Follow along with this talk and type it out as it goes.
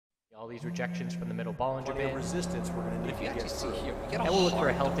All these rejections from the middle Bollinger Band. Resistance we're going to need. If you actually see here, we get And we'll look for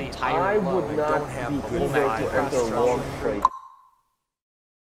a healthy higher I low. would not don't have be the eager whole to vibe. enter long trade.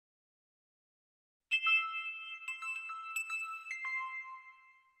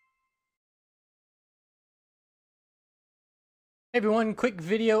 Hey everyone, quick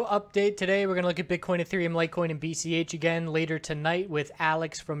video update today. We're going to look at Bitcoin, Ethereum, Litecoin, and BCH again later tonight with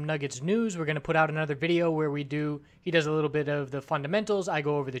Alex from Nugget's News. We're going to put out another video where he does a little bit of the fundamentals. I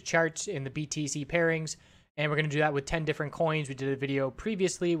go over the charts in the BTC pairings, and we're going to do that with 10 different coins. We did a video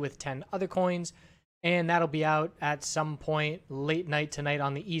previously with 10 other coins, and that'll be out at some point late night tonight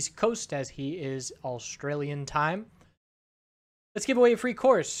on the East Coast as he is Australian time. Let's give away a free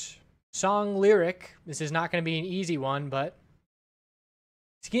course. Song lyric. This is not going to be an easy one, but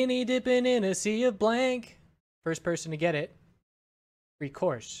skinny dipping in a sea of blank. First person to get it. Free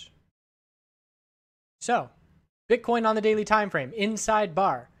course. So, Bitcoin on the daily time frame, inside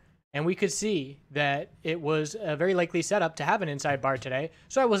bar. And we could see that it was a very likely setup to have an inside bar today.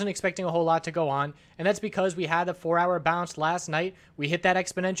 So I wasn't expecting a whole lot to go on. And that's because we had a 4-hour bounce last night. We hit that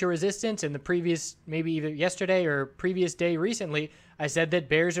exponential resistance in the previous, maybe either yesterday or previous day recently. I said that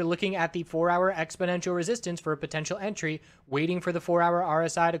bears are looking at the 4-hour exponential resistance for a potential entry, waiting for the 4-hour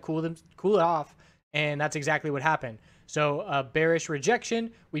RSI to cool it off. And that's exactly what happened. So a bearish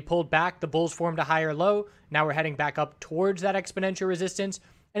rejection, we pulled back, the bulls formed a higher low. Now we're heading back up towards that exponential resistance.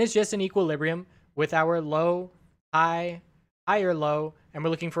 And it's just an equilibrium with our low, high, higher low, and we're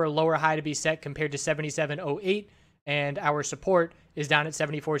looking for a lower high to be set compared to 77.08, and our support is down at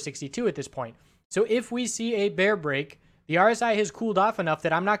 74.62 at this point. So if we see a bear break, the RSI has cooled off enough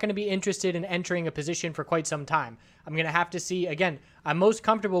that I'm not going to be interested in entering a position for quite some time. I'm going to have to see, again, I'm most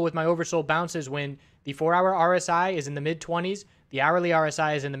comfortable with my oversold bounces when the 4-hour RSI is in the mid-20s, the hourly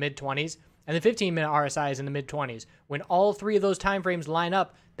RSI is in the mid-20s, and the 15-minute RSI is in the mid-20s. When all three of those time frames line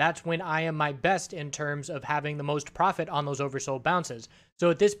up, that's when I am my best in terms of having the most profit on those oversold bounces.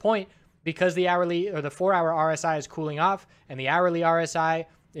 So at this point, because the hourly or the 4-hour RSI is cooling off and the hourly RSI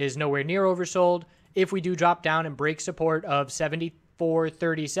is nowhere near oversold, if we do drop down and break support of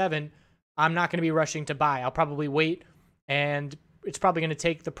 74.37, I'm not going to be rushing to buy. I'll probably wait, and it's probably going to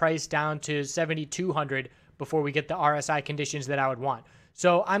take the price down to 7,200 before we get the RSI conditions that I would want.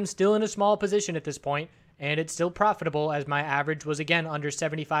 So I'm still in a small position at this point, and it's still profitable as my average was, again, under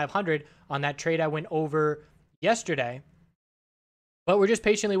 7,500 on that trade I went over yesterday. But we're just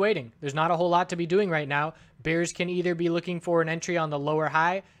patiently waiting. There's not a whole lot to be doing right now. Bears can either be looking for an entry on the lower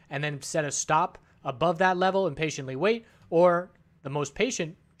high and then set a stop above that level and patiently wait, or the most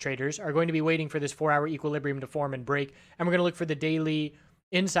patient traders are going to be waiting for this 4-hour equilibrium to form and break, and we're going to look for the daily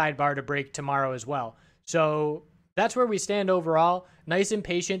inside bar to break tomorrow as well. So that's where we stand overall. Nice and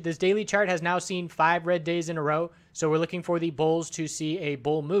patient. This daily chart has now seen 5 red days in a row. So we're looking for the bulls to see a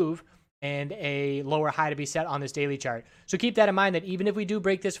bull move and a lower high to be set on this daily chart. So keep that in mind that even if we do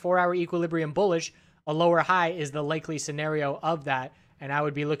break this 4-hour equilibrium bullish, a lower high is the likely scenario of that. And I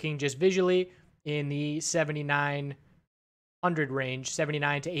would be looking just visually in the 7,900 range,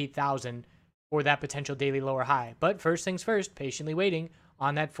 79 to 8,000 for that potential daily lower high. But first things first, patiently waiting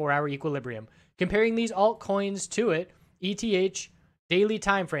on that 4-hour equilibrium. Comparing these altcoins to it, ETH, daily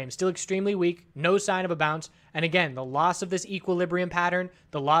time frame, still extremely weak, no sign of a bounce. And again, the loss of this equilibrium pattern,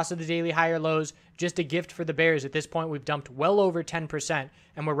 the loss of the daily higher lows, just a gift for the bears. At this point, we've dumped well over 10%,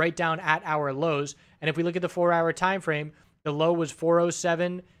 and we're right down at our lows. And if we look at the 4-hour time frame, the low was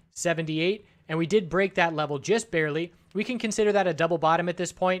 407.78, and we did break that level just barely. We can consider that a double bottom at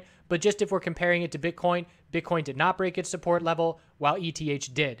this point, but just if we're comparing it to Bitcoin, Bitcoin did not break its support level, while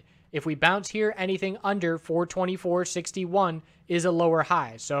ETH did. If we bounce here, anything under 424.61 is a lower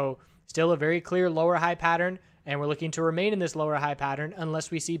high. So still a very clear lower high pattern, and we're looking to remain in this lower high pattern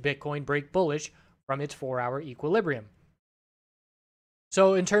unless we see Bitcoin break bullish from its 4-hour equilibrium.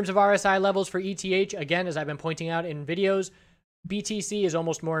 So in terms of RSI levels for ETH, again, as I've been pointing out in videos, BTC is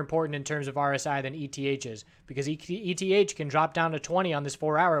almost more important in terms of RSI than ETH is, because ETH can drop down to 20 on this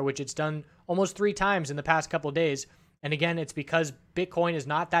 4-hour, which it's done almost 3 times in the past couple of days. And again, it's because Bitcoin is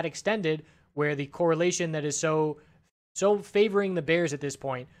not that extended, where the correlation that is so favoring the bears at this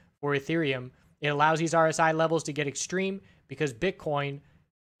point for Ethereum, it allows these RSI levels to get extreme because Bitcoin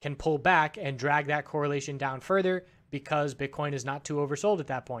can pull back and drag that correlation down further because Bitcoin is not too oversold at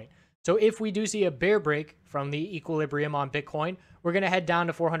that point. So if we do see a bear break from the equilibrium on Bitcoin, we're going to head down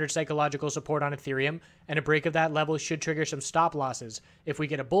to 400 psychological support on Ethereum, and a break of that level should trigger some stop losses. If we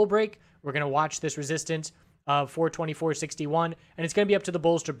get a bull break, we're going to watch this resistance of 424.61, and it's going to be up to the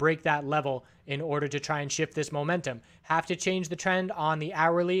bulls to break that level in order to try and shift this momentum. Have to change the trend on the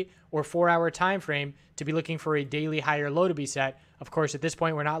hourly or 4-hour time frame to be looking for a daily higher low to be set. Of course, at this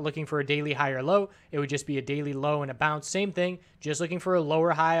point, we're not looking for a daily higher low. It would just be a daily low and a bounce. Same thing, just looking for a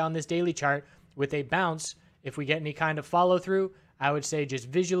lower high on this daily chart with a bounce. If we get any kind of follow through, I would say just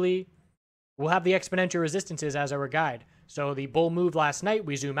visually, we'll have the exponential resistances as our guide. So the bull move last night,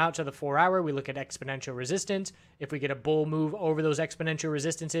 we zoom out to the 4-hour, we look at exponential resistance. If we get a bull move over those exponential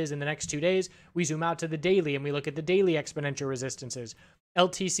resistances in the next 2 days, we zoom out to the daily and we look at the daily exponential resistances.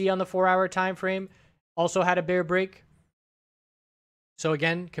 LTC on the 4-hour time frame also had a bear break. So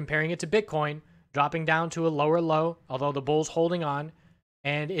again, comparing it to Bitcoin, dropping down to a lower low, although the bull's holding on,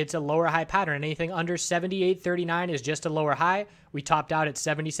 and it's a lower high pattern. Anything under 78.39 is just a lower high. We topped out at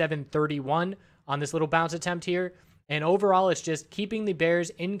 77.31 on this little bounce attempt here. And overall, it's just keeping the bears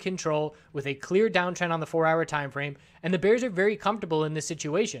in control with a clear downtrend on the 4-hour time frame. And the bears are very comfortable in this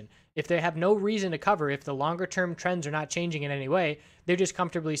situation. If they have no reason to cover, if the longer term trends are not changing in any way, they're just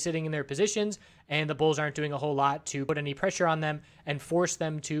comfortably sitting in their positions, and the bulls aren't doing a whole lot to put any pressure on them and force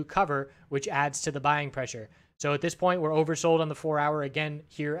them to cover, which adds to the buying pressure. So at this point, we're oversold on the 4-hour again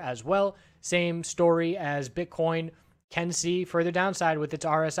here as well. Same story as Bitcoin can see further downside with its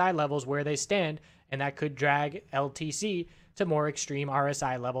RSI levels where they stand, and that could drag LTC to more extreme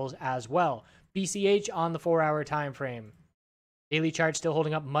RSI levels as well. BCH on the 4-hour time frame. Daily chart still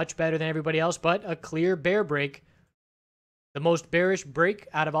holding up much better than everybody else, but a clear bear break. The most bearish break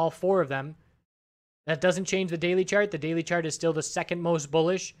out of all 4 of them. That doesn't change the daily chart. The daily chart is still the second most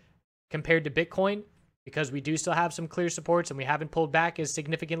bullish compared to Bitcoin, because we do still have some clear supports and we haven't pulled back as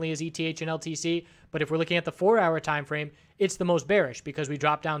significantly as ETH and LTC. But if we're looking at the 4-hour time frame, it's the most bearish because we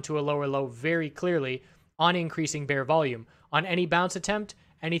dropped down to a lower low very clearly on increasing bear volume. On any bounce attempt,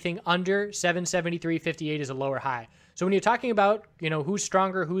 anything under 773.58 is a lower high. So when you're talking about, who's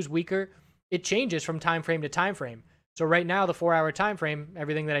stronger, who's weaker, it changes from time frame to time frame. So right now, the 4-hour time frame,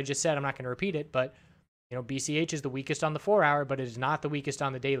 everything that I just said, I'm not going to repeat it, but BCH is the weakest on the 4-hour, but it is not the weakest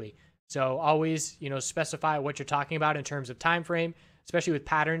on the daily. So always, specify what you're talking about in terms of time frame, especially with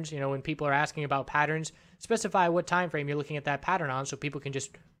patterns. When people are asking about patterns, specify what time frame you're looking at that pattern on so people can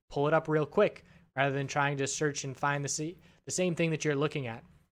just pull it up real quick rather than trying to search and find the same thing that you're looking at.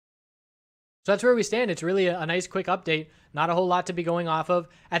 So that's where we stand. It's really a nice quick update. Not a whole lot to be going off of.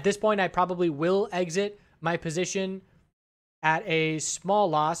 At this point, I probably will exit my position at a small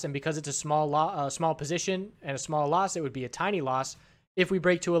loss, and because it's a small position and a small loss, it would be a tiny loss. If we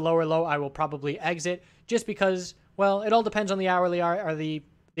break to a lower low, I will probably exit just because, well, it all depends on the hourly or the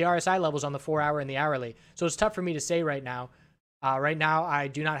RSI levels on the 4-hour and the hourly. So it's tough for me to say right now. Right now, I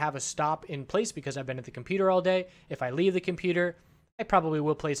do not have a stop in place because I've been at the computer all day. If I leave the computer, I probably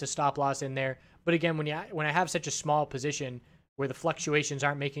will place a stop loss in there. But again, when I have such a small position where the fluctuations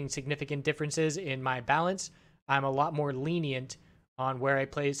aren't making significant differences in my balance, I'm a lot more lenient on where I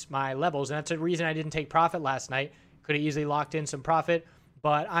place my levels. And that's the reason I didn't take profit last night. Could have easily locked in some profit,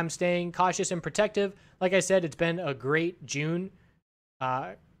 but I'm staying cautious and protective. Like I said, it's been a great June,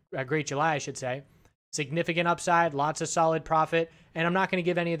 a great July, I should say. Significant upside, lots of solid profit, and I'm not going to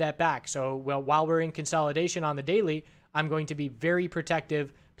give any of that back. So, while we're in consolidation on the daily, I'm going to be very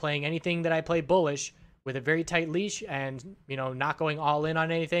protective, playing anything that I play bullish with a very tight leash and, not going all in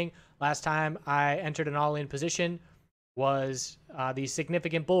on anything. Last time I entered an all-in position was these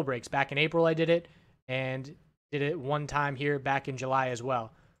significant bull breaks. Back in April, I did it, and did it one time here back in July as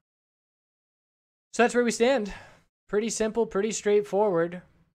well. So that's where we stand. Pretty simple, pretty straightforward.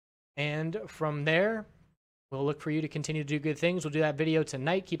 And from there, we'll look for you to continue to do good things. We'll do that video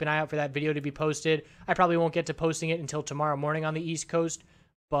tonight. Keep an eye out for that video to be posted. I probably won't get to posting it until tomorrow morning on the East Coast.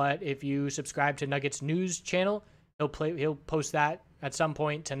 But if you subscribe to Nugget's news channel, he'll post that at some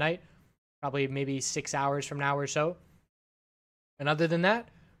point tonight. Probably maybe 6 hours from now or so. And other than that,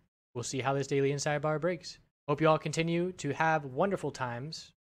 we'll see how this daily inside bar breaks. Hope you all continue to have wonderful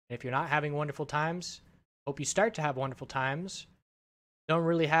times. And if you're not having wonderful times, hope you start to have wonderful times. Don't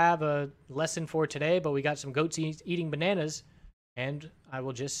really have a lesson for today, but we got some goats eating bananas, and I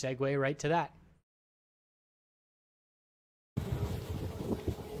will just segue right to that.